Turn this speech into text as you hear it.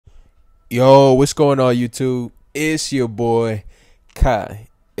Yo, what's going on, YouTube? It's your boy Kai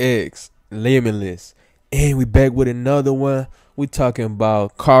X Limitless, and we back with another one. We talking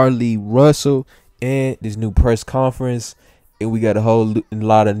about Carlee Russell and this new press conference, and we got a whole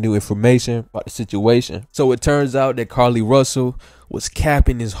lot of new information about the situation. So it turns out that Carlee Russell was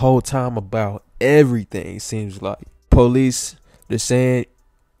capping this whole time about everything. It seems like police, they're saying,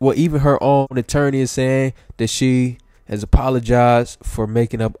 well, even her own attorney is saying that she has apologized for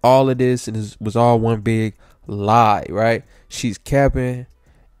making up all of this and it was all one big lie, right? She's capping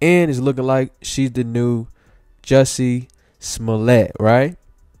and it's looking like she's the new Jussie Smollett, right?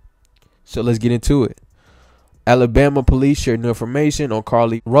 So let's get into it. Alabama police shared new information on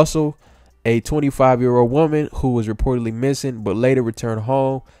Carlee Russell, a 25-year-old woman who was reportedly missing but later returned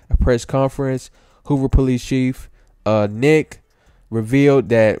home. A press conference, Hoover Police Chief Nick revealed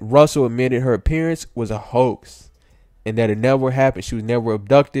that Russell admitted her appearance was a hoax and that it never happened. She was never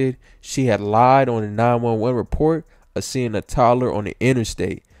abducted. She had lied on a 911 report of seeing a toddler on the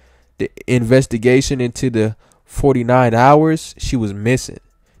interstate. The investigation into the 49 hours she was missing,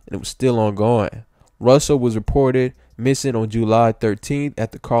 and it was still ongoing. Russell was reported missing on July 13th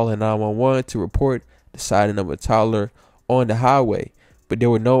after calling 911 to report the sighting of a toddler on the highway, but there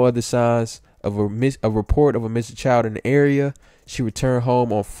were no other signs of a report of a missing child in the area. She returned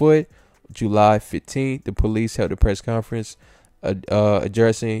home on foot July 15th. The police held a press conference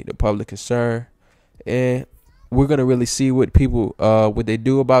addressing the public concern, and we're gonna really see what people what they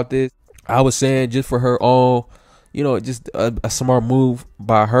do about this. I was saying, just for her own, just a smart move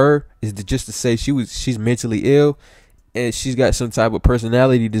by her is just to say she's mentally ill and she's got some type of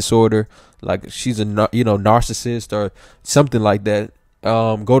personality disorder, like she's a narcissist or something like that.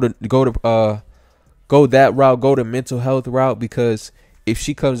 Go that route, go the mental health route, because if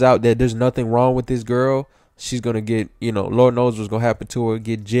she comes out that there's nothing wrong with this girl, she's going to get, Lord knows what's going to happen to her,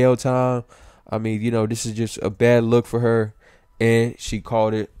 get jail time. I mean, this is just a bad look for her, and she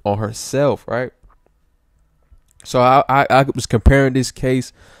called it on herself, right? So I was comparing this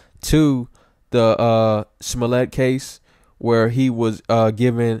case to the Smollett case, where he was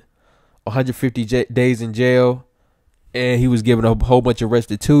given 150 days in jail, and he was given a whole bunch of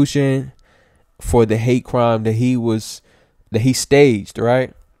restitution for the hate crime that he staged,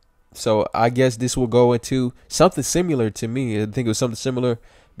 right? So I guess this will go into something similar to me. I think it was something similar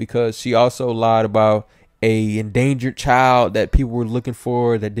because she also lied about a endangered child that people were looking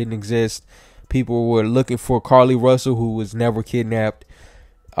for that didn't exist. People were looking for Carlee Russell, who was never kidnapped.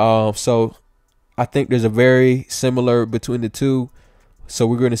 So I think there's a very similar between the two. So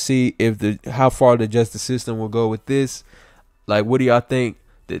we're going to see how far the justice system will go with this. Like, what do y'all think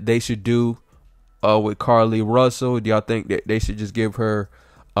that they should do with Carlee Russell? Do y'all think that they should just give her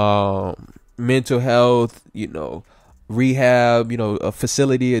mental health, rehab, a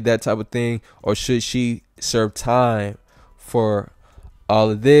facility, that type of thing, or should she serve time for all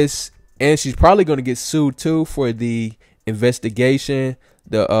of this? And she's probably going to get sued too for the investigation,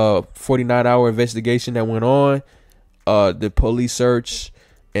 the 49-hour investigation that went on, the police search,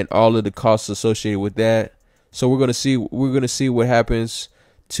 and all of the costs associated with that. So we're gonna see what happens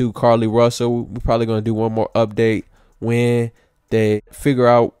to Carlee Russell. We're probably gonna do one more update when they figure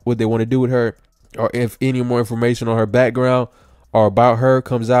out what they want to do with her, or if any more information on her background or about her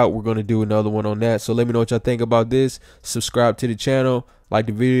comes out, we're gonna do another one on that. So let me know what y'all think about this. Subscribe to the channel, like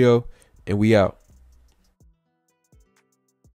the video, and we out.